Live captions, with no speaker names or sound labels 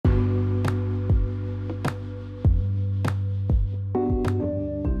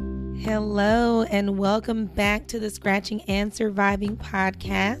Hello, and welcome back to the Scratching and Surviving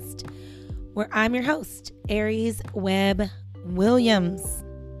podcast, where I'm your host, Aries Webb Williams.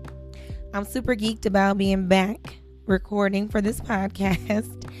 I'm super geeked about being back recording for this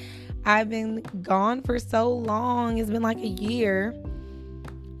podcast. I've been gone for so long. It's been like a year.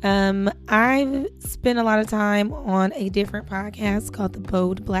 I've spent a lot of time on a different podcast called the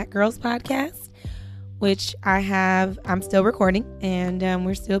Bold Black Girls Podcast, which I'm still recording, and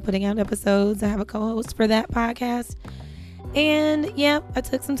we're still putting out episodes. I have a co-host for that podcast. And I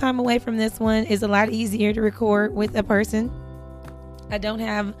took some time away from this one. It's a lot easier to record with a person. I don't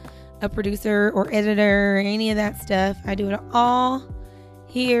have a producer or editor or any of that stuff. I do it all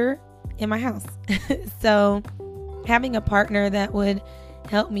here in my house. So having a partner that would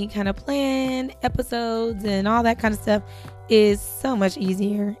help me kind of plan episodes and all that kind of stuff is so much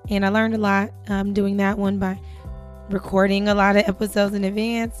easier. And I learned a lot doing that one by recording a lot of episodes in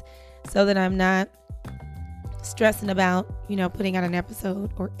advance so that I'm not stressing about, putting out an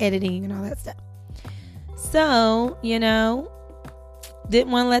episode or editing and all that stuff. So, didn't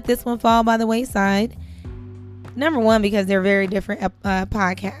want to let this one fall by the wayside. Number one, because they're very different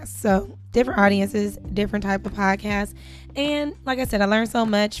podcasts. So different audiences, different type of podcasts. And like I said, I learned so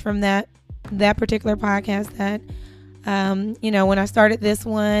much from that particular podcast that, when I started this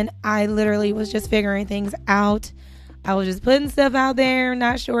one, I literally was just figuring things out. I was just putting stuff out there,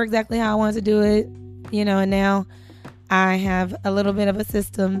 not sure exactly how I wanted to do it, and now I have a little bit of a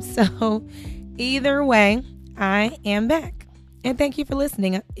system. So either way, I am back. And thank you for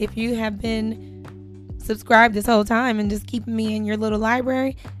listening. If you have been subscribed this whole time and just keeping me in your little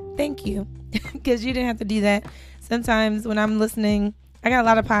library, thank you, because you didn't have to do that. Sometimes when I'm listening, I got a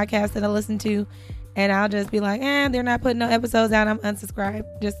lot of podcasts that I listen to, and I'll just be like, they're not putting no episodes out. I'm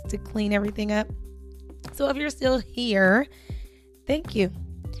unsubscribed just to clean everything up. So if you're still here, thank you.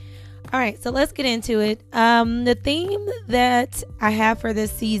 All right, so let's get into it. The theme that I have for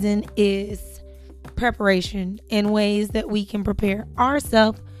this season is preparation and ways that we can prepare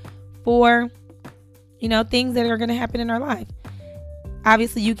ourselves for, things that are going to happen in our life.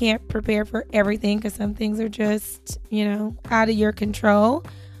 Obviously, you can't prepare for everything because some things are just, out of your control.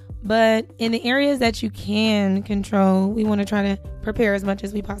 But in the areas that you can control, we want to try to prepare as much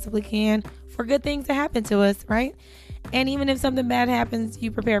as we possibly can for good things to happen to us, right? And even if something bad happens,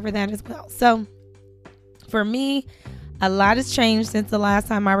 you prepare for that as well. So for me, a lot has changed since the last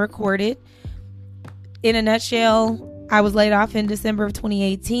time I recorded. In a nutshell, I was laid off in December of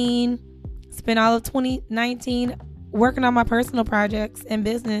 2018, spent all of 2019 working on my personal projects and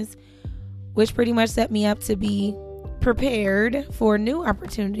business, which pretty much set me up to be prepared for new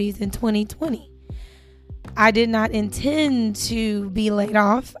opportunities in 2020. I did not intend to be laid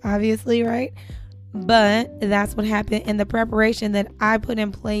off, obviously, right? But that's what happened. And the preparation that I put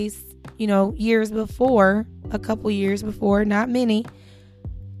in place, years before, a couple years before, not many,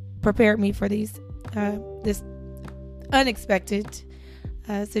 prepared me for this unexpected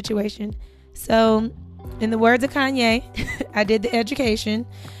situation. So in the words of Kanye, I did the education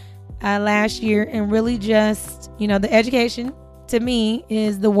last year, and really just, the education to me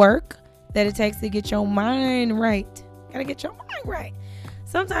is the work that it takes to get your mind right. Gotta get your mind right.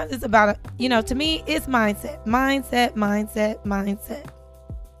 Sometimes it's about, to me, it's mindset.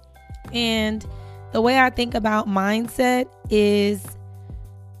 And the way I think about mindset is,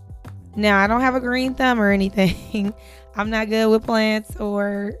 now I don't have a green thumb or anything. I'm not good with plants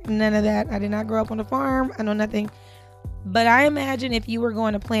or none of that. I did not grow up on a farm. I know nothing. But I imagine if you were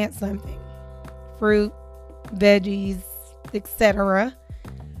going to plant something, fruit, veggies, etc.,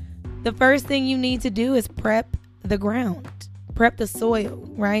 the first thing you need to do is prep the ground, prep the soil,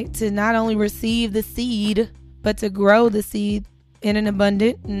 right? To not only receive the seed, but to grow the seed in an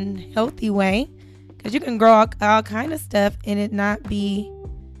abundant and healthy way. Because you can grow all kind of stuff and it not be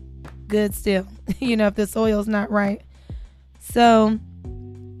good still, if the soil's not right. So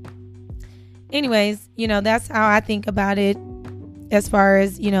anyways, that's how I think about it as far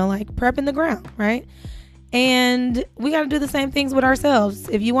as, like prepping the ground, right? And we got to do the same things with ourselves.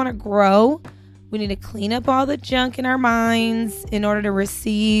 If you want to grow, we need to clean up all the junk in our minds in order to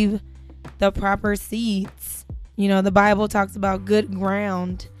receive the proper seeds. The Bible talks about good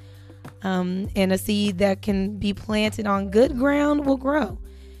ground, and a seed that can be planted on good ground will grow.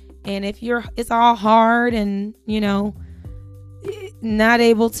 And if it's all hard and, not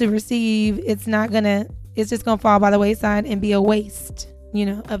able to receive, it's just going to fall by the wayside and be a waste,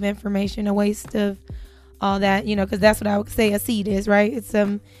 of information, a waste of all that, because that's what I would say a seed is, right? It's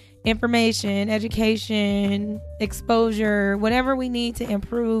some information, education, exposure, whatever we need to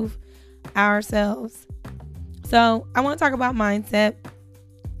improve ourselves. So I want to talk about mindset.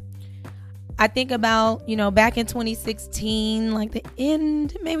 I think about, back in 2016, like the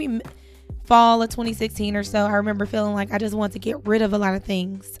end, maybe fall of 2016 or so, I remember feeling like I just want to get rid of a lot of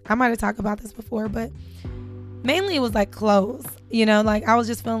things. I might have talked about this before, but mainly it was like clothes, like I was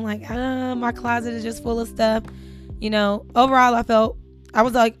just feeling like, my closet is just full of stuff. Overall, I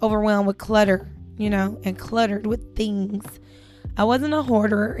was like overwhelmed with clutter, and cluttered with things. I wasn't a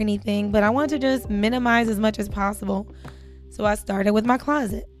hoarder or anything, but I wanted to just minimize as much as possible. So I started with my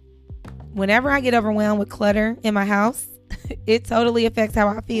closet. Whenever I get overwhelmed with clutter in my house, it totally affects how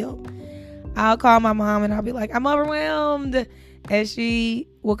I feel. I'll call my mom and I'll be like, I'm overwhelmed. And she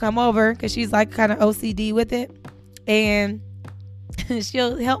will come over because she's like kind of OCD with it. And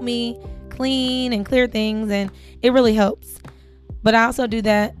she'll help me clean and clear things. And it really helps. But I also do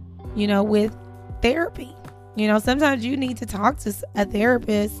that, with therapy. Sometimes you need to talk to a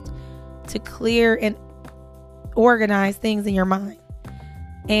therapist to clear and organize things in your mind.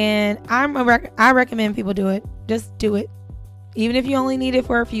 And I recommend people do it. Just do it. Even if you only need it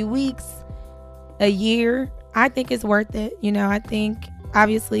for a few weeks, a year, I think it's worth it. I think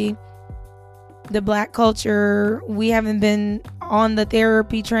obviously the Black culture, we haven't been on the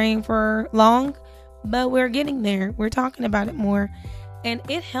therapy train for long, but we're getting there. We're talking about it more and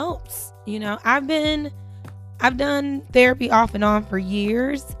it helps. I've done therapy off and on for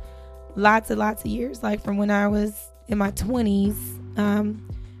years, lots and lots of years, like from when I was in my 20s,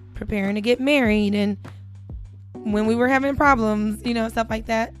 preparing to get married and when we were having problems, stuff like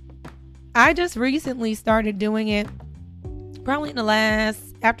that. I just recently started doing it probably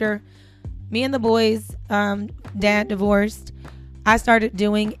after me and the boys' dad divorced. I started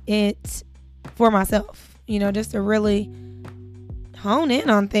doing it for myself, just to really hone in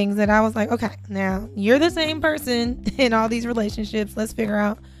on things that I was like, okay, now you're the same person in all these relationships. Let's figure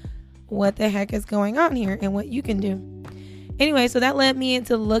out what the heck is going on here and what you can do. Anyway, so that led me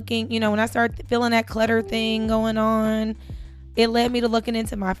into looking, when I started feeling that clutter thing going on, it led me to looking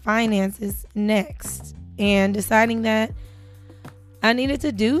into my finances next and deciding that I needed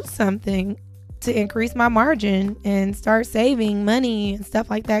to do something to increase my margin and start saving money and stuff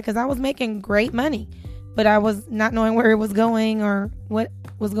like that, because I was making great money, but I was not knowing where it was going or what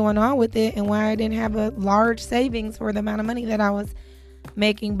was going on with it and why I didn't have a large savings for the amount of money that I was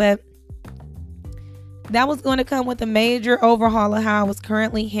making. But that was going to come with a major overhaul of how I was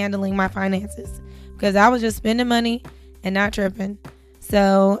currently handling my finances, because I was just spending money and not tripping.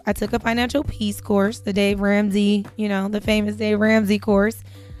 So I took a financial peace course, the Dave Ramsey, the famous Dave Ramsey course.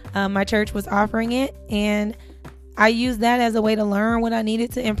 My church was offering it, and I used that as a way to learn what I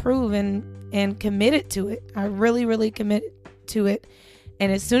needed to improve and committed to it. I really, really committed to it.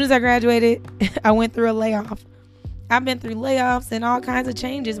 And as soon as I graduated, I went through a layoff. I've been through layoffs and all kinds of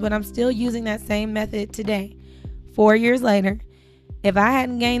changes, but I'm still using that same method today, 4 years later. If I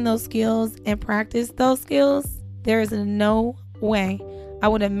hadn't gained those skills and practiced those skills, there is no way I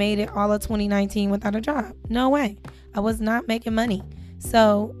would have made it all of 2019 without a job. No way. I was not making money.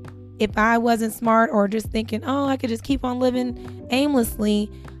 So if I wasn't smart or just thinking, I could just keep on living aimlessly,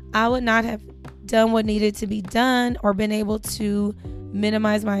 I would not have done what needed to be done or been able to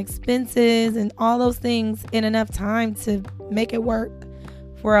minimize my expenses and all those things in enough time to make it work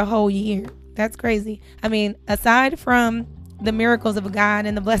for a whole year. That's crazy. I mean, aside from the miracles of God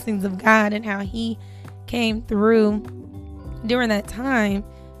and the blessings of God and how he came through during that time,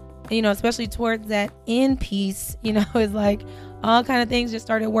 especially towards that end piece, it's like all kind of things just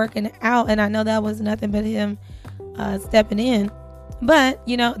started working out. And I know that was nothing but him stepping in. But,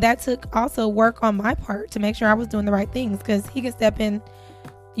 that took also work on my part to make sure I was doing the right things, because he could step in,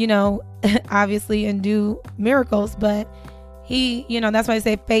 obviously, and do miracles. But he, that's why I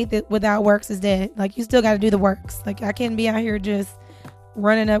say faith without works is dead. Like, you still got to do the works. Like, I can't be out here just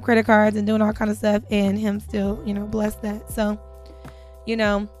running up credit cards and doing all kind of stuff and him still, bless that. So,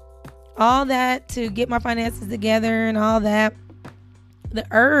 all that to get my finances together and all that, the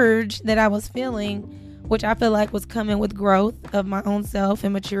urge that I was feeling, which I feel like was coming with growth of my own self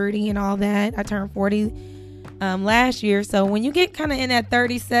and maturity and all that. I turned 40 last year. So when you get kind of in that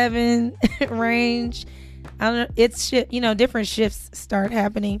 37 range, I don't know, it's different shifts start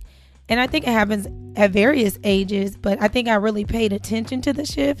happening. And I think it happens at various ages, but I think I really paid attention to the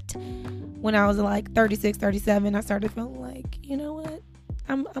shift when I was like 36, 37. I started feeling like, you know what?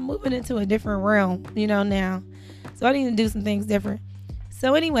 I'm moving into a different realm, now. So I need to do some things different.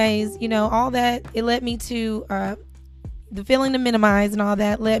 So anyways, all that, it led me to the feeling to minimize and all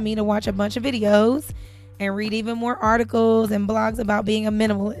that led me to watch a bunch of videos and read even more articles and blogs about being a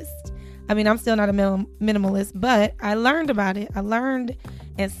minimalist. I mean, I'm still not a minimalist, but I learned about it. I learned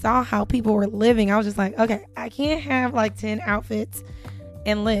and saw how people were living. I was just like, okay, I can't have like 10 outfits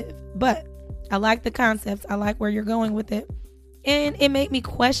and live. But I like the concepts. I like where you're going with it. And it made me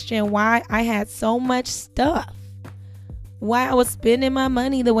question why I had so much stuff, why I was spending my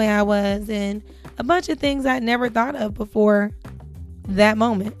money the way I was, and a bunch of things I never thought of before that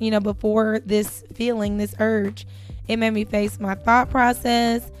moment, before this feeling, this urge. It made me face my thought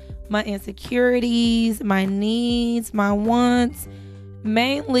process, my insecurities, my needs, my wants.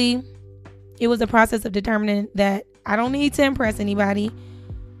 Mainly, it was a process of determining that I don't need to impress anybody,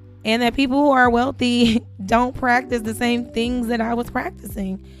 and that people who are wealthy don't practice the same things that I was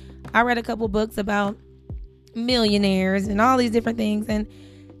practicing. I read a couple books about millionaires and all these different things. And,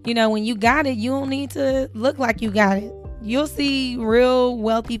 when you got it, you don't need to look like you got it. You'll see real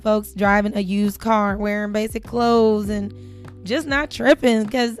wealthy folks driving a used car, wearing basic clothes, and just not tripping,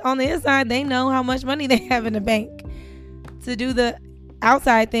 because on the inside, they know how much money they have in the bank. To do the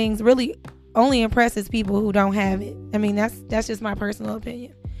outside things really only impresses people who don't have it. I mean, that's just my personal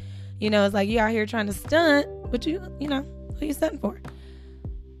opinion. It's like you out here trying to stunt, but who you stunting for?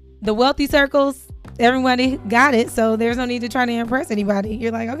 The wealthy circles, everybody got it, so there's no need to try to impress anybody.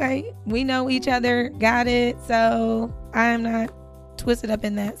 You're like, okay, we know each other, got it, so I'm not twisted up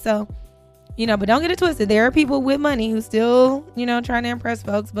in that. So, but don't get it twisted. There are people with money who still, trying to impress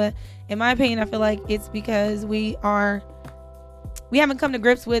folks. But in my opinion, I feel like it's because we haven't come to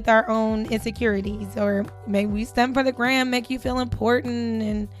grips with our own insecurities, or maybe we stunt for the gram, make you feel important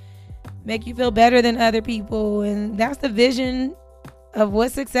and make you feel better than other people. And that's the vision of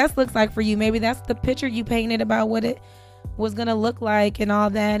what success looks like for you. Maybe that's the picture you painted about what it was going to look like and all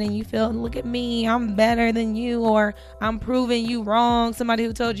that. And you feel, look at me, I'm better than you, or I'm proving you wrong. Somebody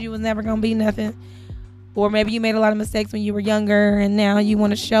who told you was never going to be nothing. Or maybe you made a lot of mistakes when you were younger, and now you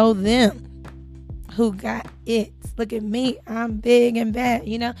want to show them who got it. Look at me, I'm big and bad,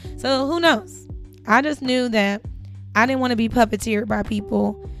 So who knows? I just knew that I didn't want to be puppeteered by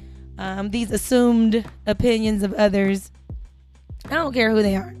people. These assumed opinions of others. I don't care who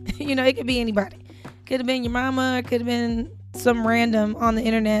they are. It could be anybody. Could have been your mama. It could have been some random on the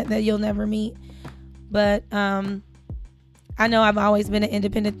internet that you'll never meet. But I know I've always been an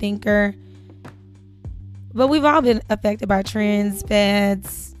independent thinker. But we've all been affected by trends,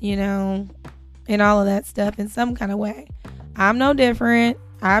 fads, and all of that stuff in some kind of way. I'm no different.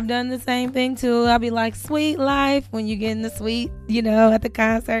 I've done the same thing too. I'll be like, sweet life, when you get in the suite, at the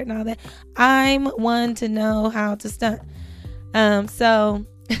concert and all that. I'm one to know how to stunt. So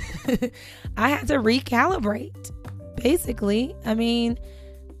I had to recalibrate, basically. I mean,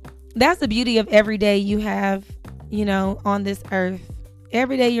 that's the beauty of every day you have, on this earth.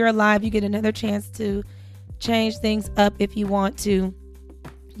 Every day you're alive, you get another chance to change things up if you want to.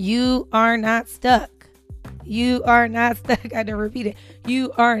 You are not stuck. You are not stuck. I had to repeat it.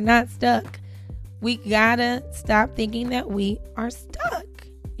 You are not stuck. We gotta stop thinking that we are stuck.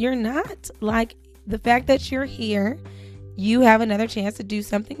 You're not. Like, the fact that you're here, you have another chance to do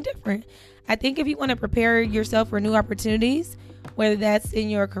something different. I think if you want to prepare yourself for new opportunities, whether that's in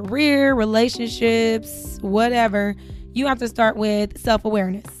your career, relationships, whatever, you have to start with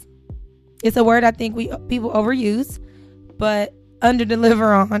self-awareness. It's a word I think people overuse, but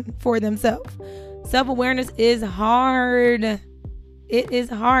under-deliver on for themselves. Self-awareness is hard. It is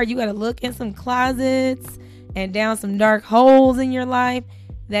hard. You got to look in some closets and down some dark holes in your life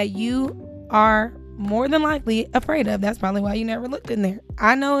that you are more than likely afraid of. That's probably why you never looked in there.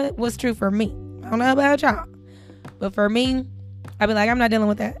 I know it was true for me. I don't know about y'all, but for me, I'd be like, I'm not dealing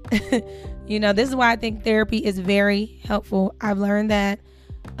with that. This is why I think therapy is very helpful. I've learned that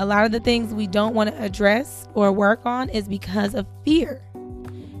a lot of the things we don't want to address or work on is because of fear.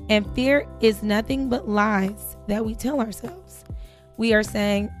 And fear is nothing but lies that we tell ourselves. We are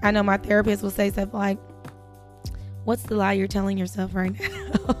saying, I know my therapist will say stuff like, what's the lie you're telling yourself right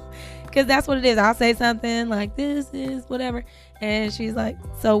now? Because that's what it is. I'll say something like, this is whatever. And she's like,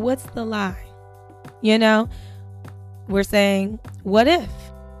 so what's the lie? We're saying, what if?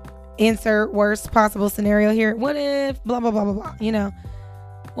 Insert worst possible scenario here. What if blah, blah, blah, blah, blah.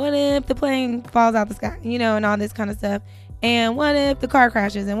 What if the plane falls out the sky? And all this kind of stuff. And what if the car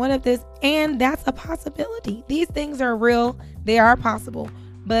crashes? And what if this? And that's a possibility. These things are real. They are possible.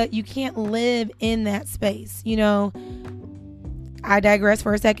 But you can't live in that space. I digress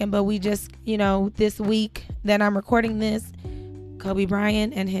for a second, but we just, this week that I'm recording this, Kobe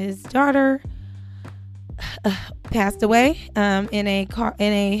Bryant and his daughter passed away in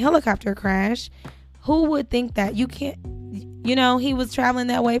a helicopter crash. Who would think that? You can't, he was traveling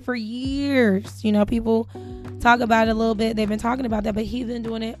that way for years. People talk about it a little bit. They've been talking about that, but he's been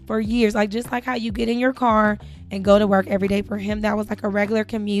doing it for years. Like, just like how you get in your car and go to work every day, for him, that was like a regular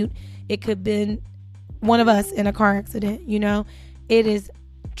commute. It could have been one of us in a car accident. It is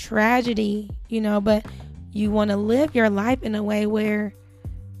tragedy, but you want to live your life in a way where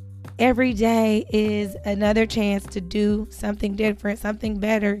every day is another chance to do something different, something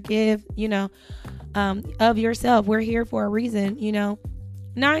better, give, of yourself. We're here for a reason,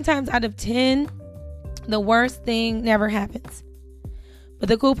 9 times out of 10, the worst thing never happens. But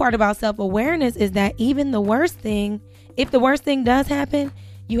the cool part about self-awareness is that even the worst thing, if the worst thing does happen,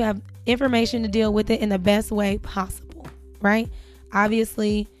 you have information to deal with it in the best way possible, right?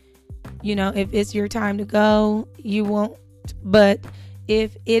 Obviously, if it's your time to go, you won't. But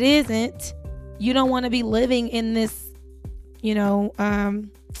if it isn't, you don't want to be living in this,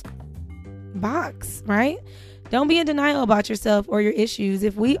 box, right? Don't be in denial about yourself or your issues.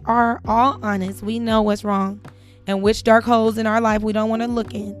 If we are all honest, we know what's wrong and which dark holes in our life we don't want to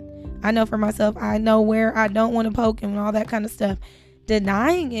look in. I know for myself, I know where I don't want to poke and all that kind of stuff.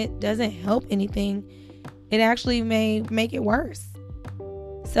 Denying it doesn't help anything. It actually may make it worse.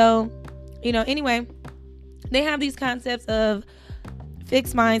 So, anyway, they have these concepts of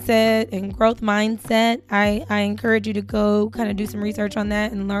fixed mindset and growth mindset. I encourage you to go kind of do some research on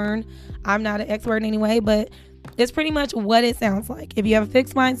that and learn. I'm not an expert anyway, but it's pretty much what it sounds like. If you have a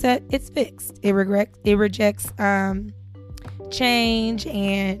fixed mindset, it's fixed. It rejects change,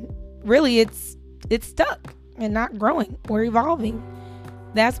 and really it's stuck and not growing or evolving.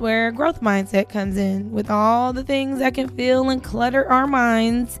 That's where growth mindset comes in. With all the things that can fill and clutter our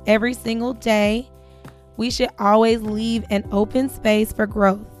minds every single day, we should always leave an open space for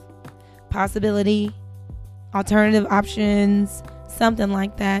growth, possibility, alternative options, something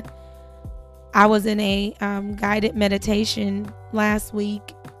like that. I was in a guided meditation last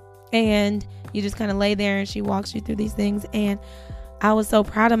week, and you just kind of lay there and she walks you through these things. And I was so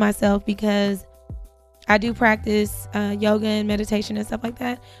proud of myself because I do practice yoga and meditation and stuff like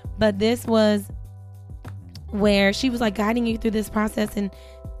that. But this was where she was like guiding you through this process and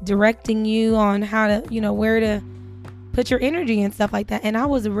directing you on how to, where to put your energy and stuff like that. And I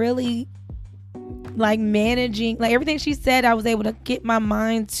was really like managing, like everything she said, I was able to get my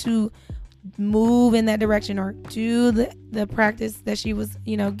mind to move in that direction or do the practice that she was,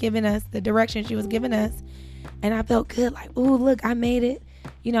 giving us, the direction she was giving us. And I felt good, like, oh, look, I made it.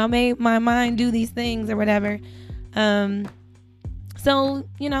 I made my mind do these things or whatever. So,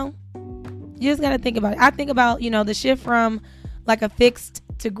 you just got to think about it. I think about, the shift from like a fixed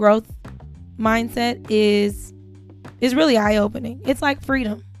to growth mindset is really eye-opening. It's like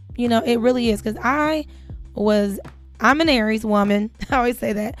freedom. It really is. Because I'm an Aries woman. I always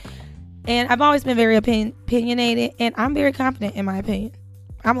say that. And I've always been very opinionated, and I'm very confident in my opinion.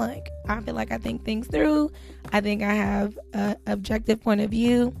 I feel like I think things through. I think I have an objective point of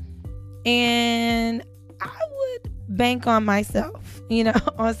view, and I would bank on myself,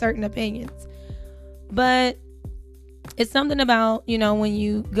 on certain opinions. But it's something about, when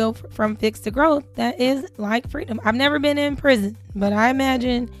you go from fixed to growth, that is like freedom. I've never been in prison, but I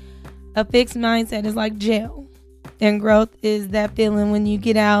imagine a fixed mindset is like jail. And growth is that feeling when you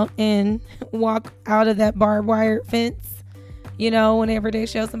get out and walk out of that barbed wire fence, whenever they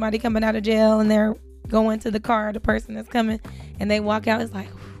show somebody coming out of jail and they're going to the car, the person that's coming, and they walk out, it's like,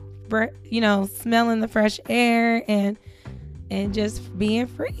 smelling the fresh air and just being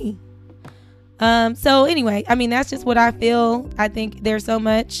free. So anyway, that's just what I feel. I think there's so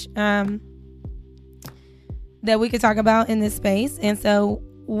much that we could talk about in this space. And so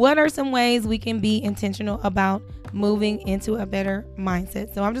what are some ways we can be intentional about moving into a better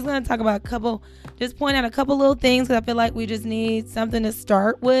mindset? So I'm just going to talk about point out a couple little things, because I feel like we just need something to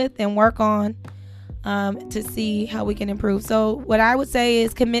start with and work on to see how we can improve. So what I would say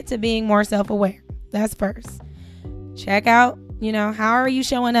is commit to being more self-aware. That's first. Check out, how are you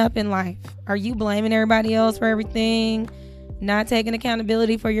showing up in life? Are you blaming everybody else for everything? Not taking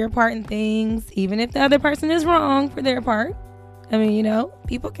accountability for your part in things, even if the other person is wrong for their part?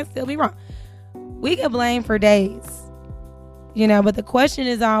 People can still be wrong. We get blamed for days, but the question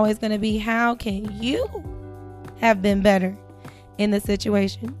is always going to be, how can you have been better in the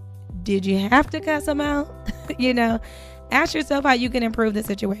situation? Did you have to cuss them out? Ask yourself how you can improve the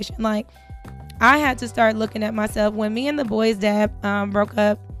situation. Like, I had to start looking at myself. When me and the boy's dad broke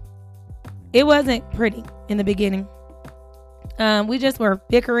up, it wasn't pretty in the beginning. We just were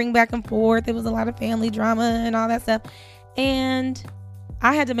bickering back and forth. There was a lot of family drama and all that stuff. And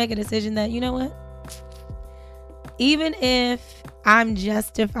I had to make a decision that, even if I'm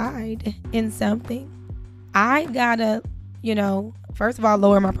justified in something, I gotta, first of all,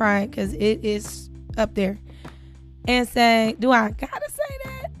 lower my pride, because it is up there, and say, do I gotta say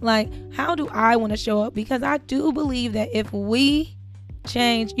that? Like, how do I want to show up? Because I do believe that if we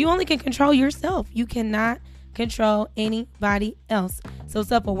change, you only can control yourself. You cannot control anybody else. So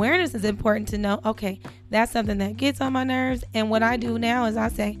self-awareness is important to know, okay, that's something that gets on my nerves. And what I do now is I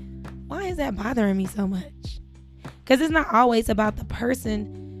say, why is that bothering me so much? Because it's not always about the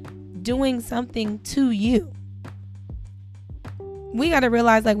person doing something to you. We got to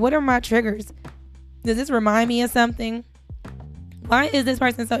realize, like, what are my triggers? Does this remind me of something? Why is this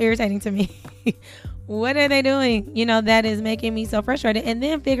person so irritating to me? What are they doing, that is making me so frustrated? And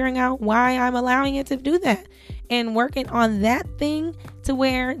then figuring out why I'm allowing it to do that and working on that thing to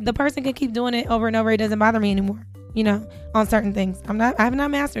where the person can keep doing it over and over. It doesn't bother me anymore, on certain things. I have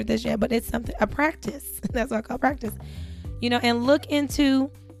not mastered this yet, but it's a practice. That's what I call practice, and look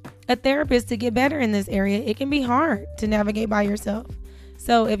into a therapist to get better in this area. It can be hard to navigate by yourself.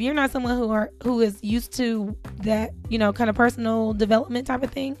 So if you're not someone who is used to that, kind of personal development type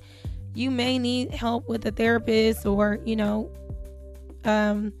of thing, you may need help with a therapist or,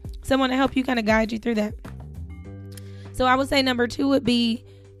 someone to help you kind of guide you through that. So I would say number 2 would be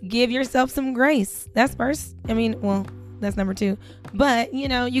give yourself some grace. That's first. That's number 2. But,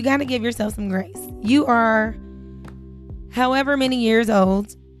 you got to give yourself some grace. You are however many years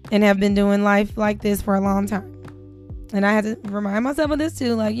old and have been doing life like this for a long time. And I had to remind myself of this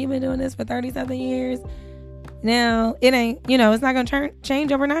too. Like, you've been doing this for 30-something years. Now, it ain't, it's not going to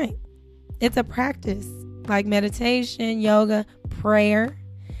change overnight. It's a practice like meditation, yoga, prayer,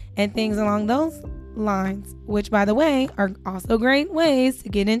 and things along those lines, which, by the way, are also great ways to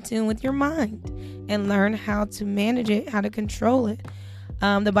get in tune with your mind and learn how to manage it, how to control it.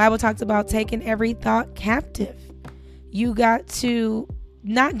 The Bible talks about taking every thought captive. You got to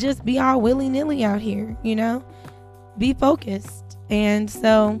not just be all willy-nilly out here, be focused. And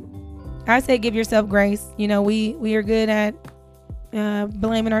so I say give yourself grace. We are good at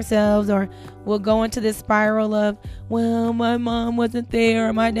blaming ourselves, or we'll go into this spiral of, well, my mom wasn't there,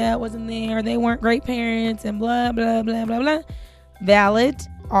 or my dad wasn't there, or they weren't great parents, and blah, blah, blah, blah, blah.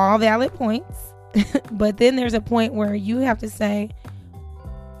 All valid points. But then there's a point where you have to say,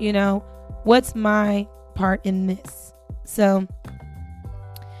 what's my part in this? So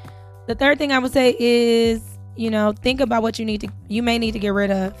the third thing I would say is, think about what you may need to get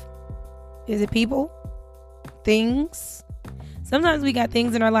rid of. Is it people? Things? Sometimes we got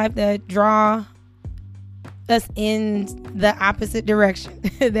things in our life that draw us in the opposite direction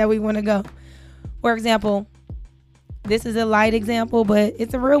that we want to go. For example, this is a light example, but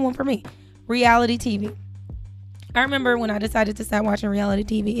it's a real one for me. Reality TV. I remember when I decided to start watching reality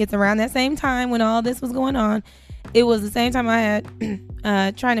TV. It's around that same time when all this was going on. It was the same time I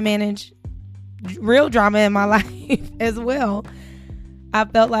had trying to manage real drama in my life as well. I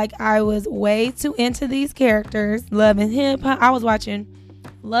felt like I was way too into these characters. Love and Hip Hop. I was watching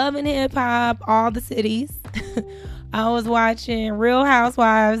Love and Hip Hop, all the cities. I was watching Real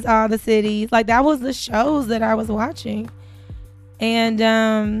Housewives, all the cities. Like, that was the shows that I was watching. And,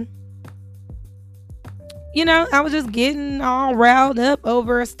 I was just getting all riled up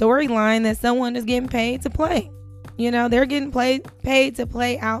over a storyline that someone is getting paid to play. They're getting paid to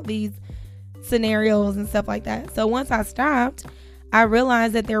play out these scenarios and stuff like that. So once I stopped, I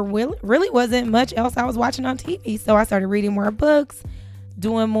realized that there really wasn't much else I was watching on TV. So I started reading more books,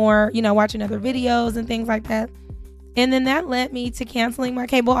 doing more, watching other videos and things like that. And then that led me to canceling my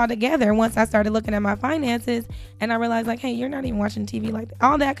cable altogether once I started looking at my finances. And I realized, like, hey, you're not even watching TV like that.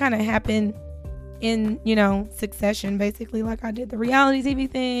 All that kind of happened in, succession, basically. Like, I did the reality TV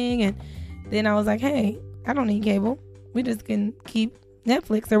thing. And then I was like, hey, I don't need cable. We just can keep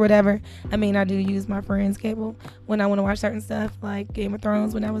Netflix or whatever. I do use my friend's cable when I want to watch certain stuff, like Game of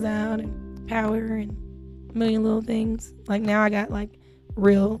Thrones when I was out, and Power, and a million little things. Like, now I got like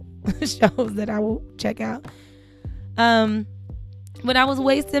real shows that I will check out. But I was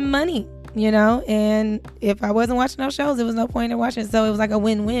wasting money, and if I wasn't watching those shows, there was no point in watching. So it was like a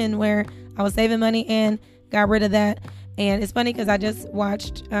win-win where I was saving money and got rid of that. And it's funny because I just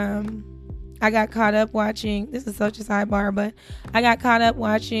watched I got caught up watching, this is such a sidebar, but I got caught up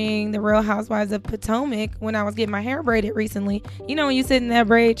watching The Real Housewives of Potomac when I was getting my hair braided recently. When you sit in that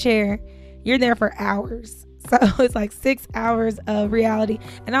braid chair, you're there for hours. So it's like 6 hours of reality.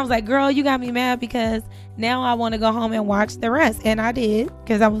 And I was like, girl, you got me mad because now I want to go home and watch the rest. And I did,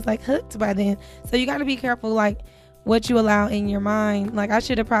 because I was like hooked by then. So you got to be careful, like, what you allow in your mind. Like, I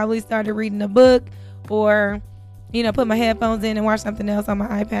should have probably started reading a book, or put my headphones in and watch something else on my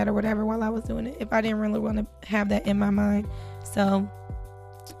iPad or whatever while I was doing it, if I didn't really want to have that in my mind. So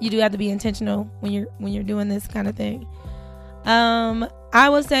you do have to be intentional when you're doing this kind of thing. I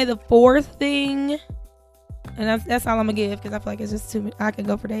would say the fourth thing, and that's all I'm gonna give, because I feel like it's just too much. I could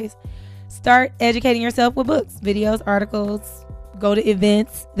go for days. Start educating yourself with books, videos, articles, go to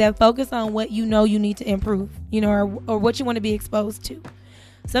events that focus on what you know you need to improve, or what you want to be exposed to.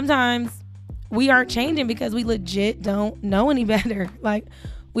 Sometimes we aren't changing because we legit don't know any better. Like,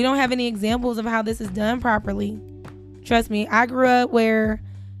 we don't have any examples of how this is done properly. Trust me, I grew up where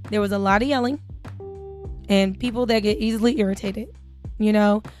there was a lot of yelling and people that get easily irritated.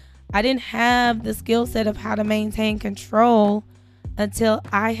 I didn't have the skill set of how to maintain control until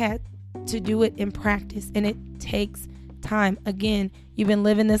I had to do it in practice, and it takes time. Again, you've been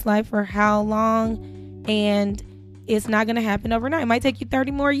living this life for how long, and it's not going to happen overnight. It might take you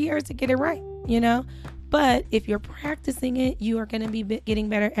 30 more years to get it right, but if you're practicing it, you are going to be getting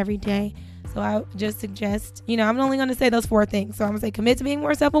better every day. So I just suggest, I'm only going to say those 4 things. So I'm going to say commit to being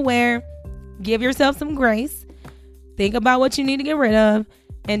more self-aware, give yourself some grace, think about what you need to get rid of,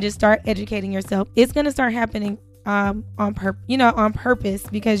 and just start educating yourself. It's going to start happening on purpose,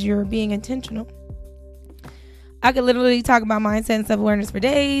 because you're being intentional. I could literally talk about mindset and self-awareness for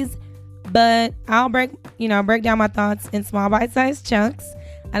days, but I'll break down my thoughts in small bite-sized chunks.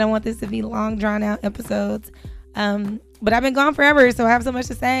 I don't want this to be long, drawn-out episodes. But I've been gone forever, so I have so much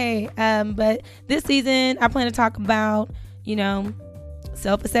to say. But this season, I plan to talk about,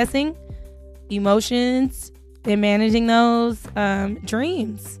 self-assessing, emotions, and managing those,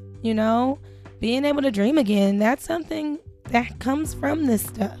 dreams, being able to dream again. That's something that comes from this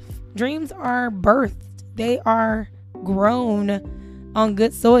stuff. Dreams are birthed. They are grown on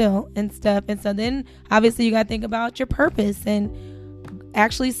good soil and stuff. And so then obviously you got to think about your purpose and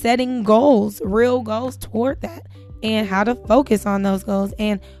actually setting goals, real goals toward that, and how to focus on those goals,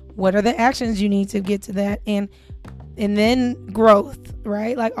 and what are the actions you need to get to that, and then growth,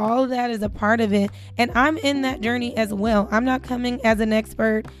 right? Like, all of that is a part of it. And I'm in that journey as well. I'm not coming as an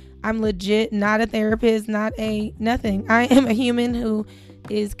expert. I'm legit not a therapist, nothing. I am a human who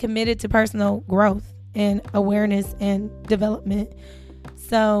is committed to personal growth and awareness and development.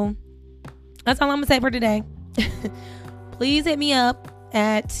 So that's all I'm going to say for today. Please hit me up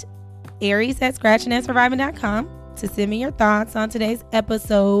at aries@scratchingandsurviving.com to send me your thoughts on today's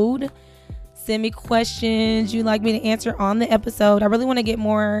episode. Send me questions you'd like me to answer on the episode. I really want to get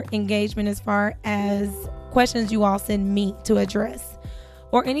more engagement as far as questions you all send me to address,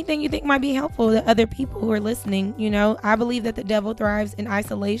 or anything you think might be helpful to other people who are listening. I believe that the devil thrives in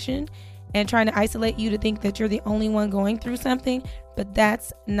isolation and trying to isolate you to think that you're the only one going through something, but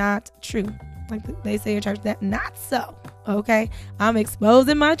that's not true. Like they say in church, that's not so. Okay, I'm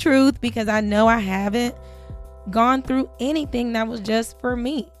exposing my truth because I know I haven't gone through anything that was just for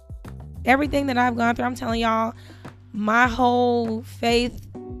me. Everything that I've gone through, I'm telling y'all, my whole faith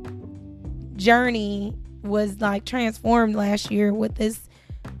journey was like transformed last year with this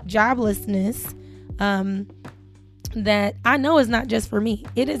joblessness that I know is not just for me.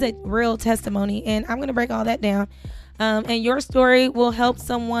 It is a real testimony, and I'm going to break all that down. And your story will help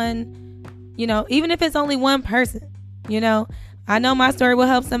someone, even if it's only one person. I know my story will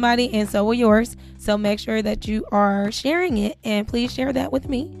help somebody, and so will yours. So make sure that you are sharing it, and please share that with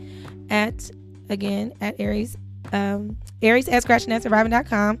me at Aries at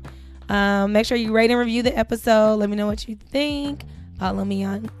scratchingandsurviving.com. Make sure you rate and review the episode. Let me know what you think. Follow me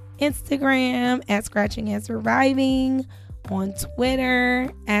on Instagram at Scratching and Surviving, on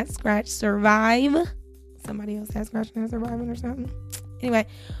Twitter at Scratch Survive. Somebody else has Scratching and Surviving or something. Anyway,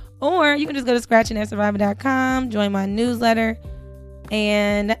 or you can just go to scratchingandsurviving.com, join my newsletter,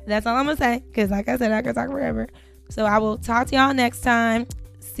 and that's all I'm gonna say, because like I said, I could talk forever. So I will talk to y'all next time.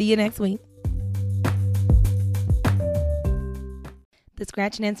 See you next week. The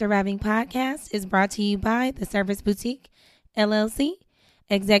Scratching and Surviving podcast is brought to you by The Service Boutique, LLC,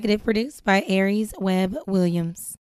 executive produced by Aries Webb Williams.